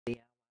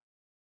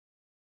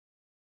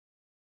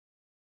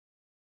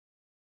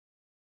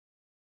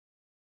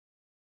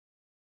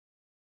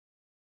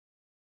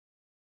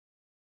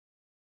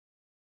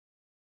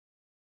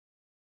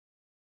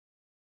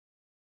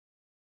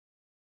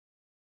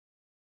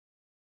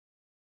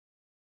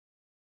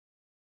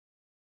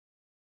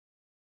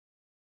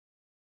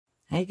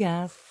Hey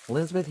guys,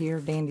 Elizabeth here,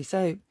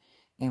 Dandysoap,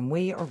 and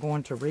we are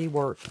going to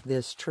rework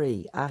this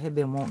tree. I have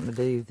been wanting to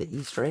do the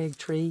Easter egg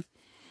tree,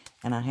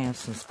 and I have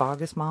some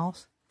sphagus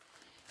moss.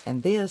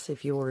 And this,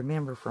 if you'll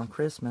remember from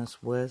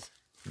Christmas, was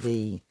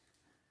the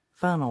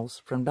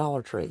funnels from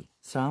Dollar Tree.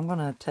 So I'm going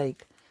to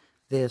take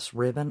this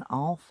ribbon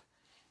off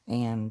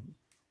and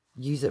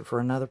use it for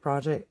another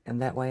project,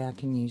 and that way I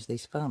can use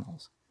these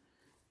funnels.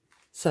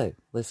 So,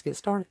 let's get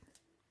started.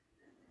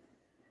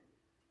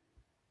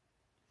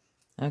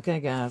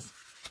 Okay guys,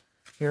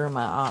 here are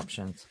my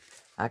options.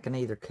 I can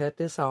either cut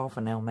this off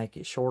and that'll make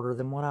it shorter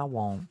than what I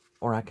want,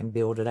 or I can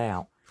build it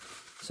out.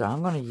 So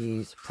I'm going to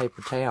use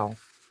paper towel,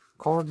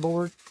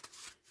 cardboard,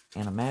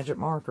 and a magic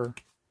marker,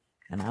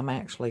 and I'm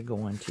actually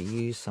going to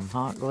use some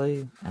hot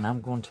glue, and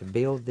I'm going to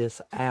build this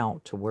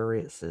out to where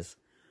it's as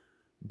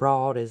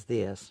broad as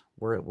this,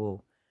 where it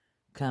will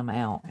come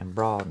out and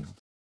broaden.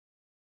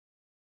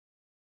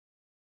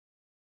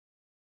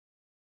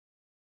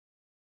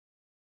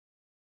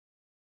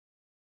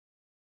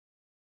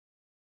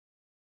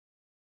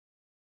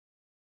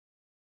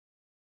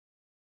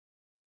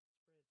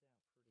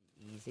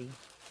 Easy.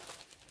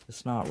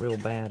 It's not real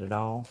bad at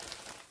all,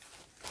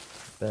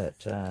 but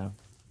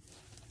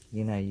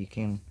you know, you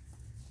can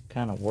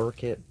kind of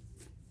work it.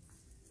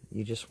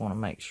 You just want to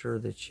make sure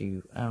that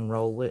you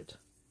unroll it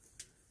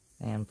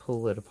and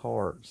pull it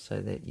apart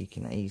so that you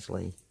can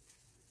easily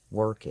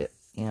work it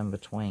in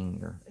between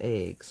your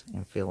eggs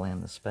and fill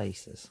in the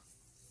spaces.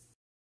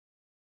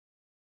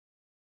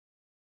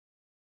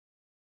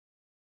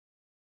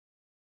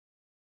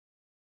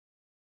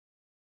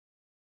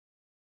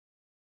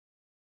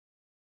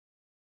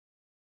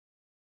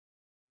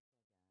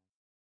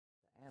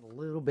 Add a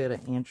little bit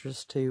of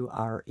interest to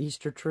our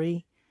Easter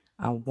tree,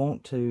 I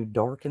want to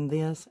darken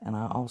this, and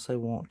I also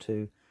want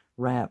to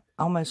wrap,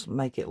 almost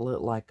make it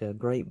look like a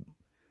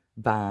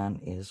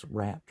grapevine is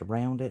wrapped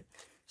around it.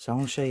 So I'm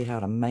going to show you how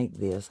to make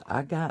this.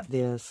 I got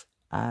this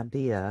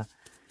idea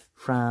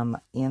from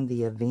In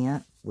the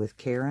Event with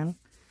Karen,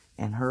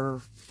 and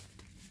her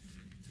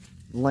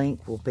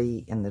link will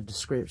be in the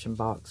description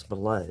box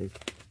below.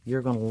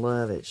 You're going to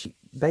love it.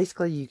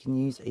 Basically, you can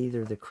use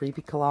either the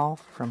creepy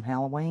cloth from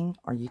Halloween,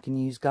 or you can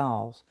use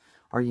gauze,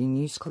 or you can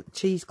use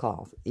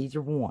cheesecloth, either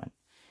one.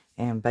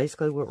 And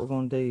basically what we're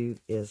going to do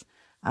is,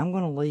 I'm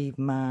going to leave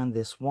mine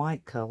this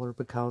white color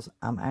because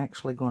I'm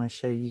actually going to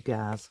show you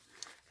guys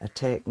a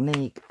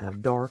technique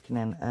of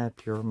darkening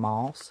up your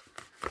moss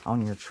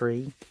on your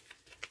tree.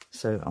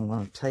 So I'm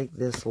going to take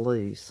this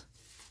loose,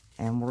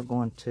 and we're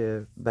going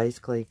to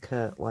basically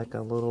cut like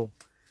a little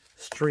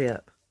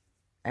strip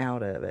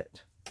out of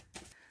it.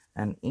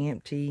 An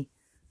empty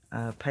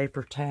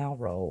paper towel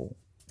roll.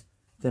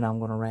 Then I'm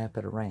going to wrap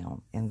it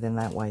around, and then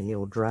that way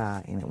it'll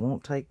dry, and it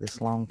won't take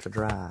this long to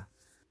dry.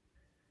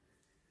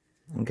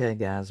 Okay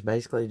guys,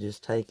 basically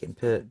just take and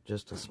put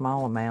just a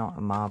small amount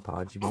of Mod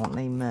Podge. You won't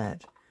need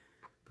much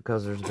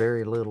because there's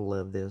very little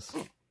of this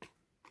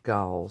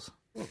gauze.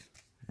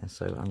 And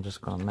so I'm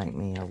just going to make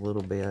me a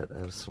little bit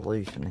of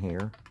solution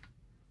here.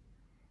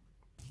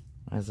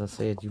 As I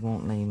said, you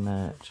won't need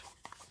much.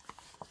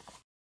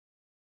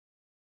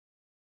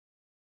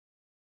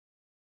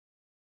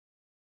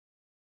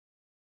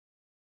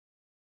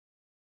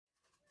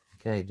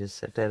 Okay, just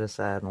set that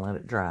aside and let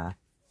it dry.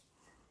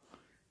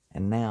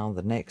 And now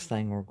the next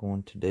thing we're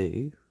going to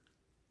do,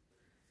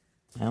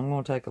 I'm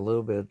going to take a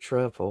little bit of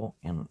truffle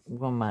and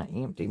one of my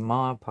empty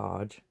Mod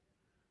Podge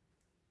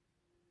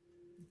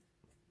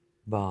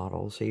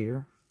bottles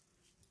here.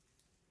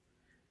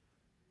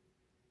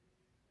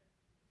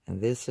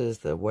 And this is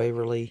the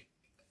Waverly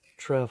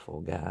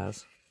truffle,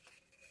 guys.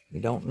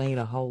 You don't need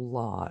a whole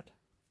lot,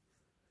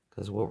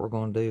 because what we're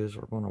going to do is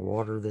we're going to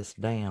water this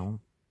down.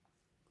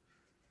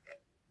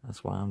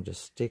 That's why I'm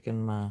just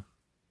sticking my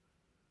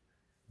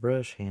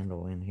brush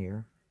handle in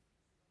here.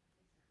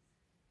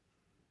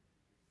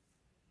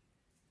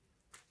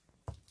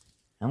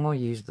 I'm going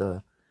to use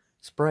the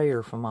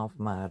sprayer from off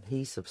my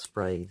adhesive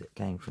spray that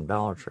came from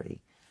Dollar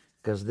Tree,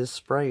 because this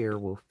sprayer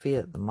will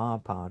fit the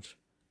Mod Podge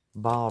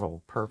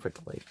bottle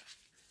perfectly.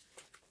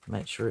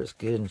 Make sure it's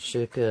good and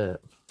shook up.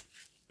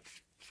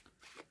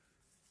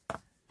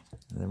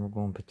 And then we're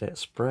going to put that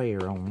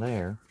sprayer on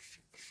there.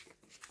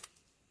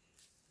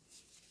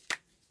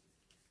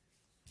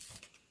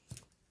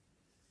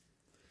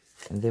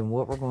 And then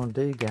what we're going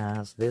to do,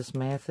 guys, this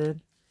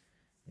method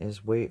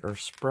is we are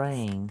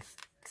spraying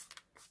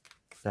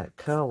that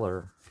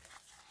color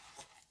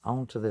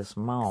onto this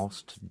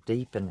moss to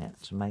deepen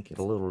it, to make it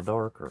a little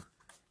darker.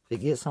 If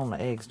it gets on the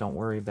eggs, don't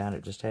worry about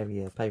it. Just have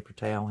you a paper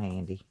towel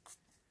handy,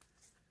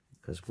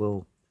 because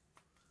we'll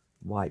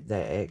wipe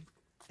that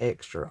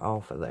extra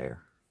off of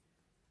there.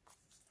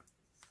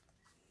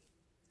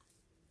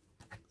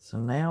 So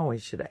now we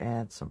should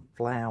add some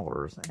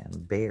flowers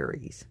and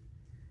berries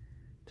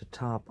to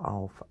top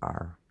off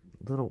our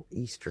little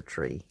Easter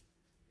tree.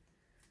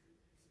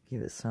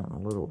 Give it something a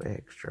little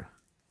extra.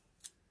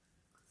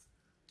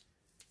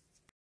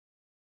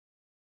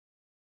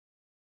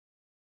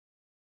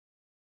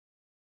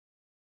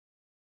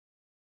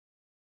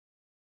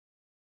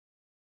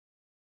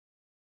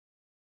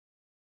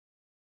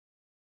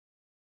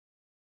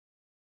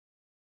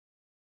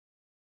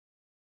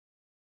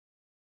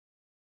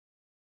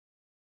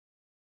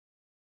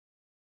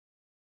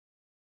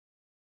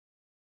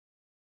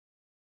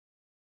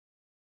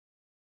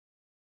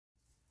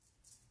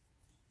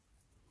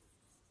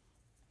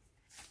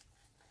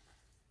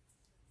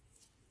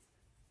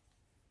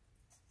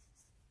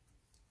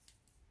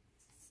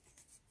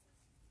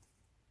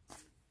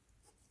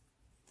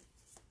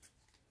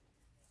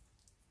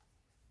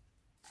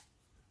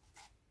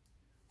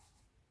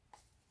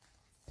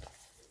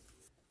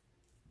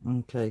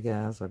 Okay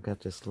guys, I've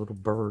got this little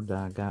bird that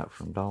I got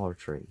from Dollar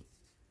Tree.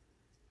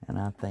 And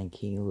I think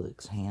he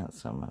looks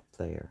handsome up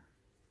there.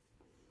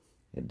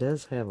 It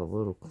does have a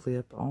little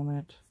clip on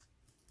it,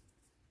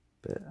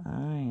 but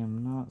I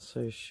am not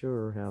so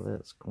sure how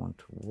that's going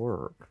to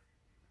work.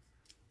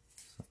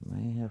 So I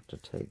may have to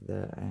take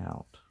that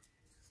out.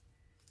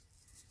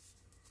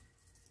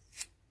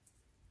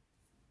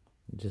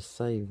 Just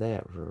save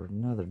that for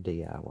another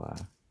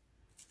DIY.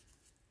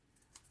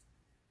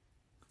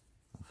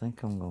 I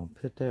think I'm going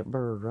to put that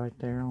bird right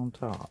there on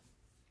top.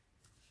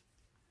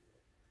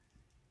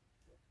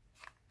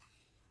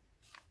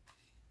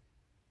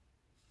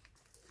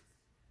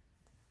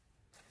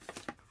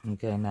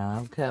 Okay, now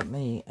I've cut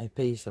me a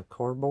piece of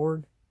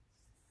cardboard,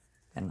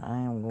 and I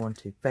am going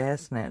to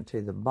fasten it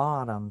to the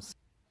bottoms.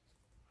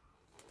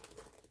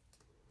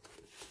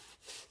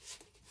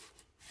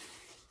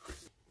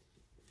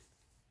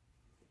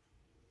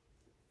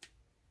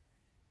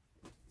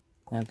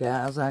 Now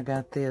guys, I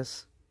got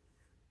this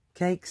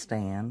cake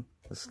stand,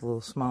 this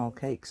little small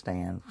cake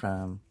stand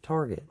from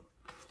Target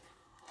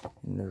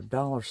in their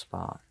dollar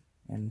spot.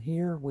 And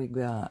here we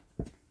got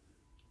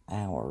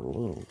our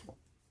little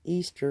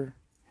Easter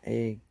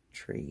egg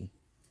tree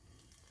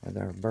with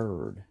our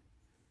bird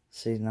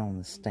sitting on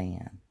the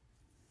stand.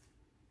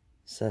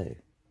 So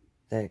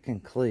that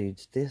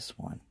concludes this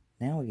one.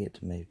 Now we get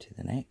to move to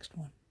the next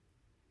one.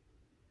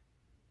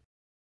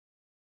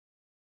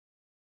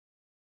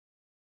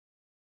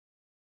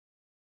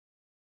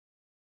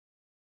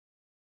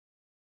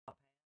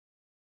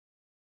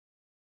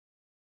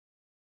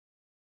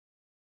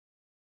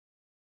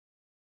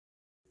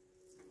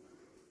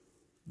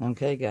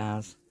 Okay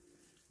guys,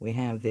 we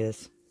have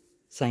this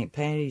St.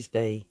 Patty's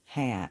Day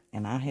hat,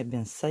 and I have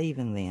been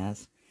saving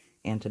this,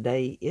 and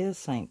today is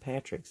St.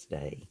 Patrick's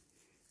Day,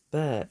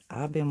 but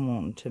I've been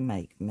wanting to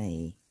make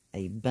me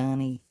a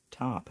bunny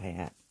top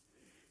hat.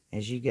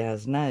 As you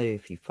guys know,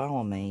 if you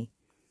follow me,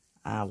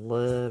 I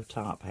love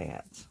top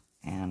hats,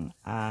 and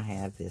I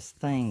have this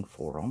thing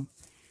for them,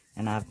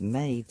 and I've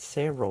made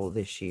several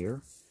this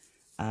year,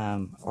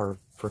 or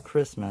for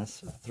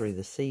Christmas through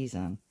the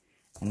season,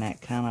 and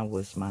that kind of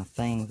was my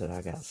thing that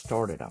I got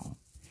started on.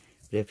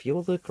 But if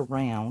you'll look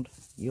around,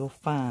 you'll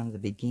find the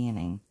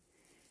beginning,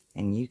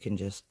 and you can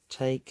just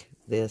take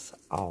this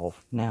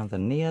off. Now the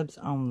nibs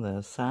on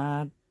the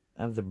side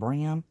of the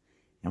brim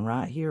and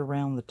right here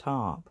around the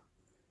top,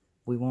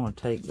 we want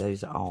to take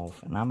those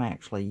off, and I'm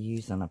actually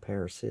using a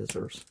pair of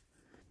scissors.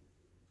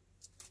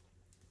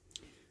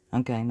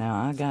 Okay,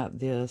 now I got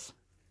this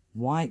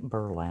white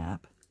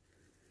burlap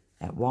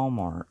at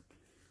Walmart,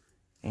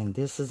 and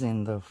this is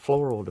in the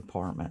floral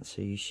department,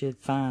 so you should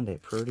find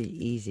it pretty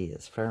easy.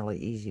 It's fairly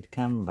easy to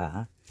come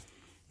by.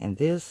 And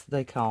this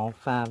they call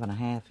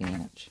 5.5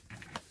 inch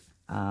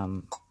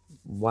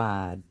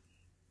wide.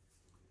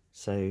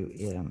 So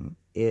it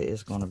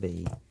is going to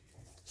be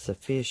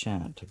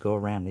sufficient to go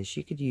around this.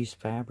 You could use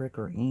fabric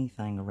or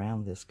anything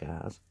around this,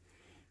 guys.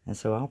 And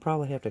so I'll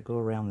probably have to go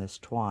around this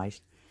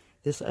twice.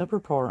 This upper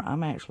part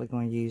I'm actually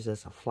going to use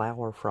as a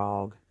flower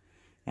frog,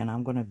 and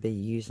I'm going to be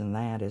using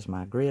that as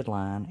my grid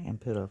line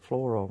and put a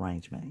floral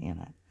arrangement in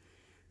it.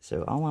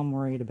 So all I'm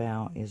worried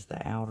about is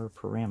the outer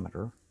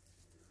perimeter.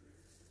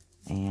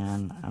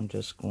 And I'm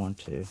just going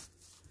to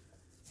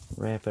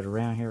wrap it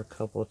around here a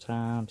couple of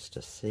times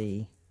to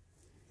see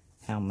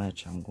how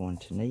much I'm going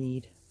to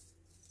need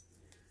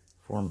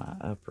for my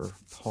upper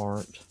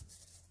part.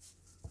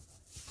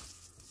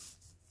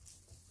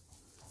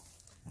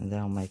 And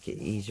that'll make it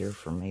easier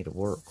for me to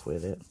work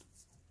with it.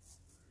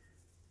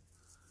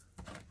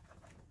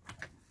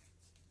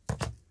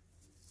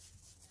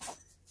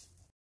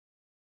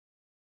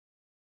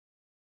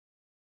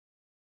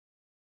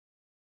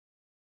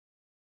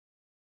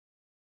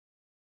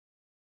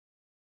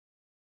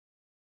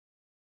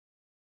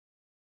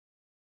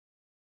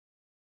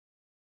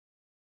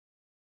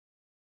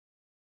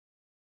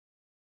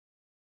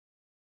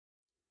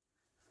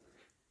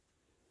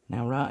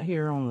 Now right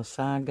here on the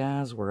side,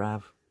 guys, where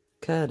I've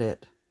cut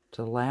it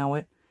to allow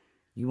it,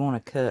 you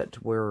want to cut to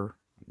where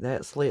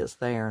that slit's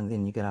there, and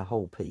then you get a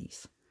whole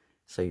piece.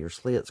 So your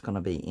slit's going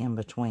to be in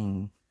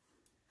between,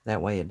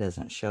 that way it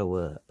doesn't show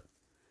up.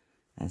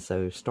 And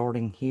so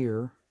starting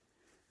here,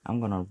 I'm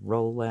going to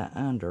roll that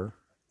under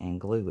and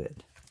glue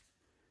it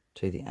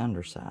to the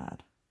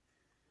underside.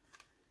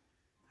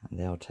 And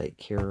they'll take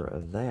care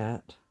of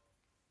that.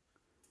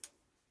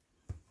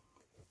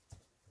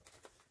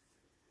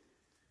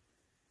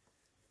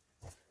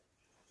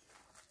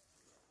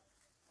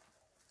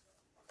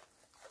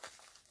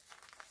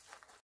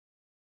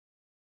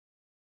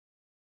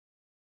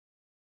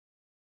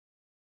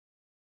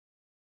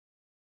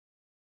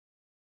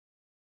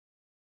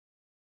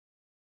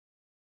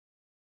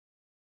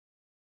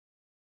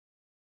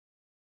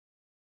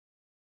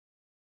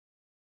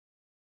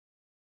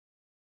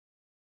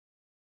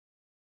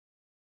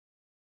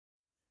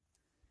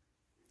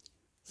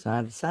 So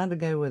I decided to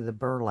go with the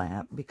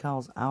burlap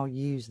because I'll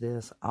use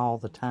this all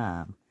the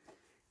time.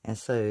 And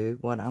so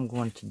what I'm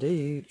going to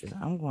do is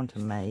I'm going to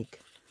make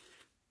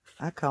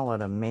I call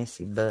it a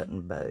messy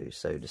button bow,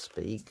 so to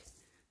speak.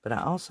 But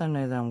I also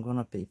know that I'm going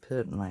to be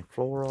putting a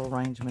floral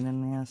arrangement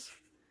in this.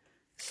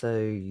 So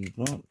you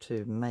want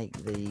to make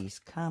these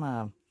kind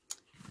of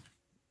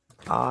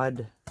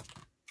odd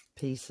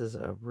pieces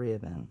of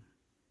ribbon.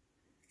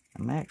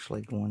 I'm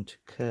actually going to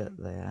cut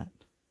that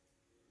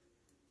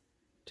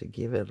to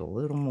give it a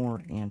little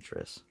more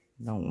interest.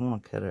 Don't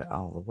want to cut it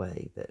all the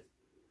way, but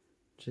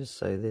just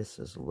so this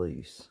is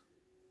loose.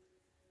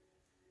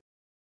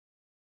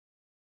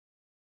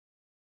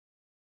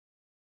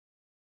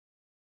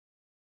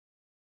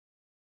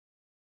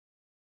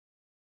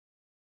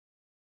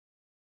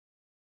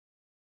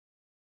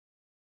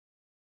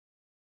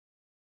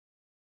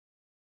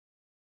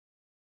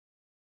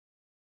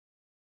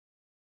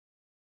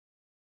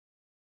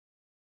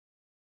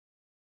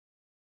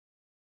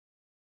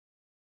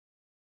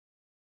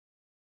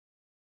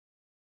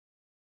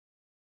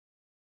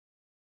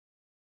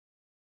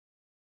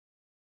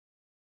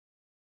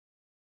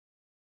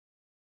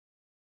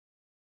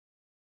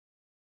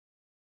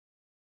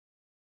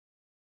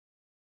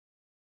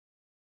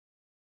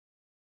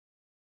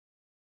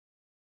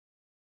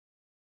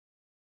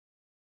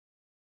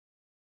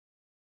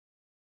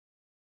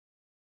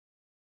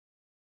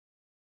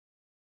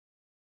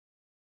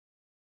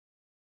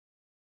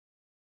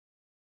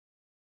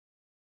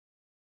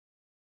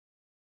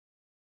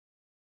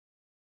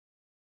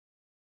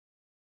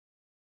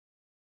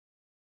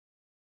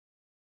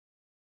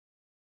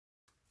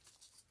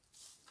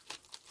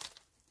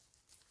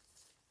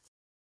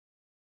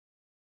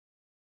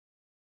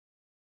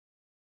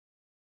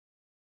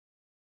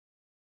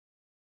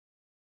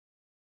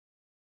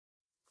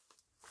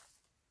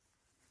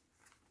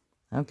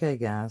 Okay,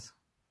 guys.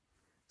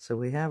 So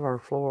we have our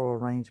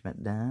floral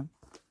arrangement done.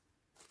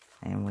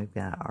 And we've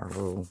got our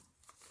little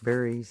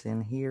berries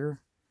in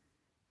here.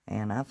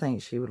 And I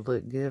think she would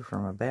look good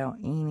from about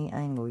any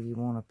angle you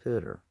want to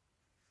put her.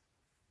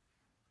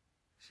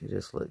 She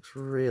just looks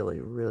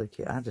really, really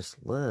cute. I just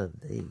love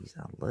these.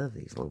 I love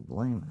these little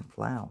blooming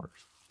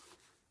flowers.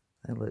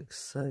 They look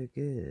so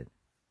good.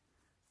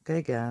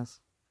 Okay,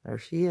 guys. There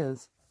she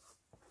is.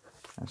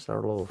 That's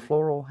our little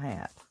floral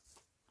hat.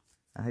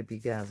 I hope you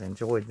guys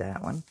enjoyed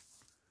that one.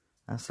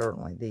 I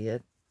certainly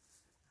did.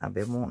 I've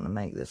been wanting to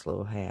make this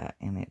little hat,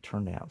 and it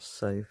turned out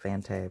so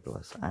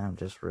fantabulous. I'm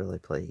just really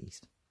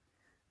pleased.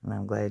 And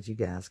I'm glad you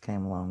guys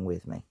came along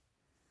with me.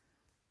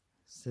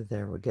 So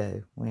there we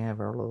go. We have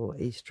our little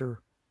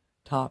Easter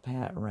top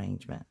hat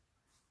arrangement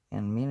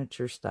in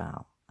miniature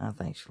style. I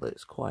think she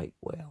looks quite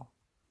well.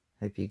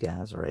 Hope you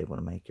guys are able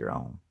to make your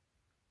own.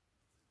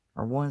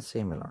 Or one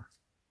similar.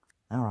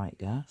 Alright,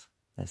 guys.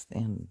 That's the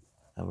end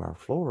of our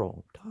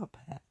floral top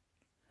hat.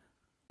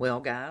 Well,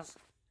 guys,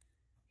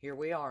 here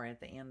we are at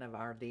the end of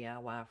our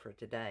DIY for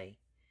today.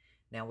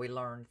 Now, we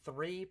learned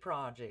 3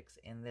 projects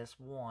in this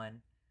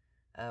one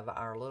of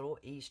our little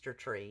Easter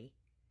tree.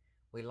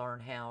 We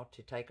learned how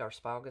to take our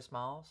sphagus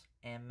moss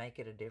and make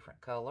it a different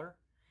color.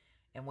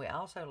 And we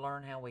also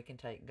learned how we can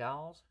take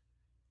gauze,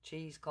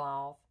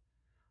 cheesecloth,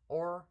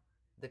 or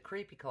the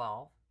creepy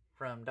cloth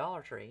from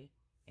Dollar Tree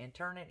and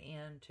turn it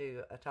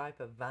into a type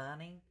of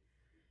vining,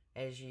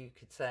 as you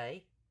could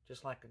say,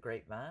 just like a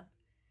grapevine.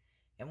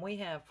 And we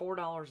have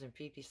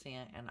 $4.50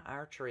 in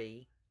our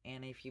tree.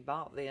 And if you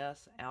bought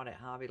this out at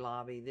Hobby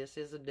Lobby, this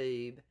is a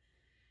dube,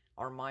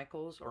 or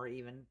Michael's, or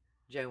even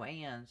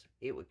Joann's,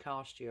 it would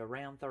cost you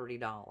around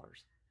 $30.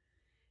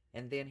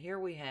 And then here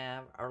we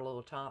have our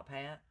little top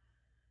hat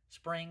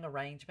spring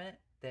arrangement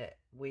that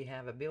we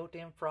have a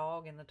built-in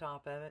frog in the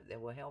top of it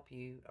that will help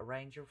you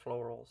arrange your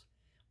florals.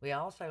 We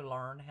also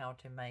learned how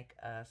to make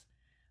us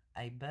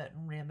a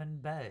button ribbon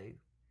bow.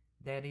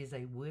 That is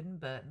a wooden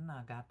button.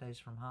 I got those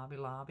from Hobby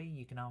Lobby.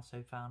 You can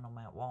also find them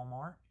at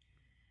Walmart.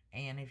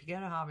 And if you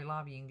go to Hobby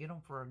Lobby, you can get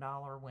them for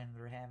 $1 when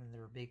they're having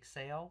their big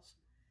sales.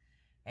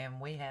 And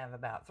we have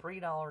about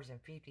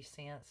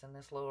 $3.50 in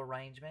this little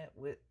arrangement.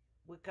 Would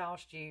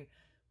cost you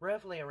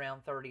roughly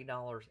around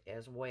 $30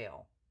 as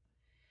well.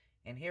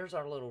 And here's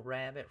our little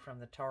rabbit from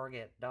the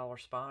Target dollar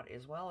spot,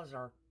 as well as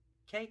our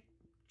cake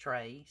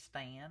tray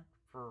stand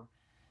for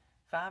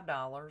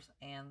 $5,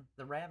 and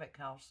the rabbit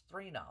costs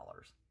 $3.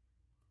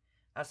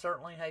 I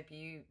certainly hope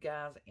you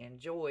guys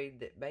enjoyed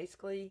that.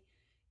 Basically,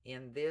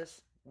 in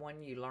this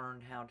one, you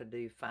learned how to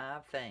do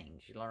 5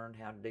 things. You learned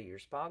how to do your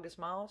sphagus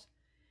moss,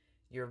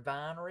 your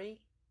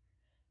vinery,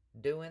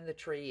 doing the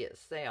tree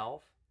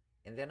itself,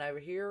 and then over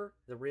here,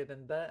 the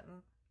ribbon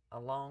button,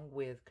 along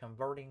with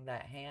converting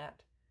that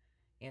hat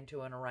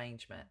into an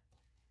arrangement.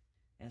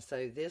 And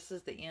so this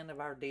is the end of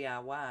our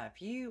DIY.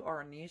 If you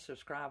are a new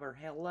subscriber,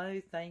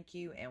 hello, thank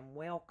you, and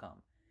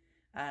welcome.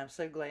 I am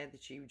so glad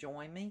that you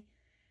joined me.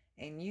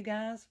 And you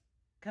guys,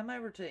 come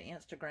over to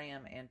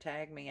Instagram and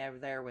tag me over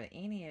there with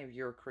any of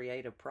your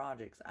creative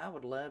projects. I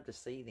would love to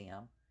see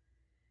them.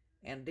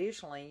 And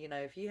additionally, you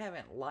know, if you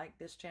haven't liked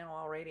this channel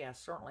already, I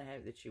certainly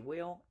hope that you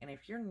will. And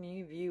if you're a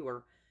new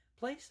viewer,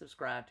 please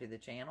subscribe to the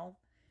channel.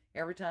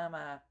 Every time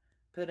I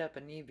put up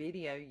a new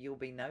video, you'll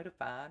be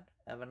notified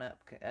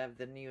of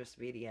the newest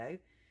video.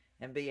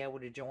 and be able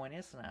to join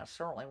us, and I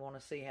certainly want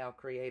to see how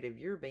creative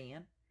you're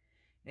being.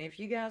 And if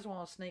you guys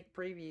want a sneak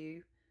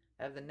preview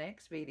of the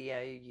next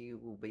video you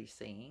will be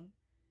seeing,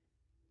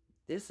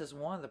 this is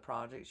one of the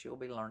projects you'll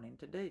be learning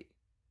to do.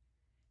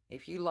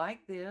 If you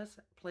like this,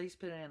 please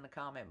put it in the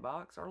comment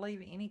box or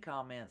leave any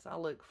comments. I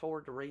look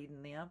forward to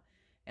reading them,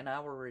 and I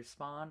will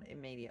respond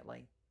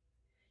immediately.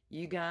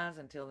 You guys,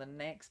 until the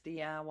next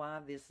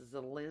DIY, this is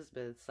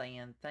Elizabeth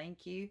saying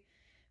thank you.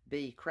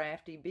 Be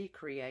crafty, be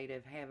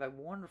creative, have a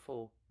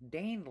wonderful,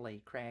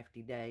 dandly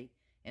crafty day.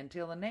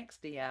 Until the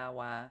next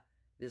DIY,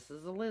 this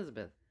is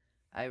Elizabeth.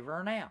 Over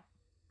and out.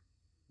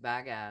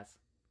 Bye, guys.